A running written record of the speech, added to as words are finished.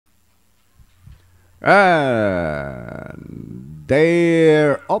And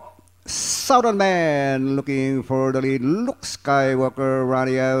they're up. Southern Man looking for the lead. Luke Skywalker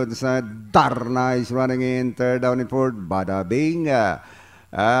running outside. Darna is running in. Third down and fourth. Bada bing.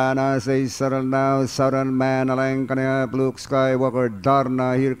 And as they settle now, Southern Man coming up. Luke Skywalker.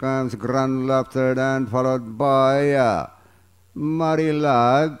 Darna. Here comes Grand Laughter. And followed by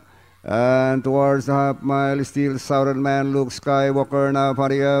MARILAG. And towards the half mile, still Southern Man, Luke Skywalker now for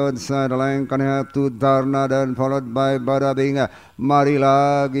the outside line, coming up to Darna, then followed by Badabing.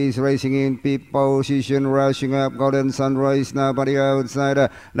 MARILAG is racing in peak position, rushing up Golden Sunrise now for the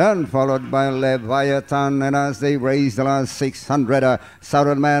outside, then followed by Leviathan. And as they race the last 600,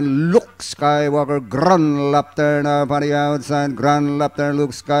 Southern Man, Luke Skywalker, Grand Laughter now for the outside, Grand Laughter,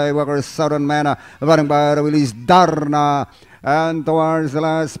 Luke Skywalker, Southern Man, running by the wheel is Darna. And towards the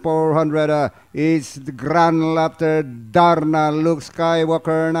last 400, it's the Grand Laughter, Darna, Luke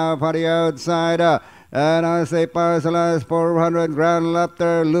Skywalker now for the outside. And as they pass the last 400, Grand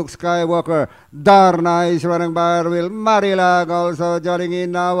Laughter, Luke Skywalker, Darna is running by the wheel. MARILAG also joining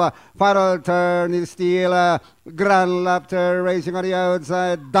in now. Final turn is still Grand Laughter racing on the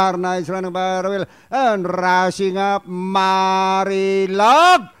outside. Darna is running by the wheel and rushing up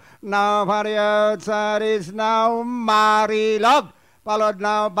MARILAG. Now for the outside is now MARILAG, followed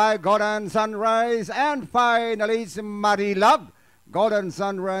now by Golden Sunrise, and finally it's MARILAG. Golden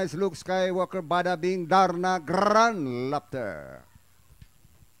Sunrise, Luke Skywalker, Badabing, Darna, Grand Laughter.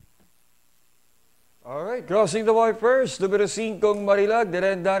 Alright, crossing the wire first, numero 5 MARILAG,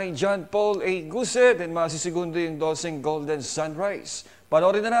 direnda ni John Paul A. Guce, then masisigundo yung 12 Golden Sunrise.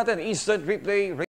 Panoorin na natin, instant replay.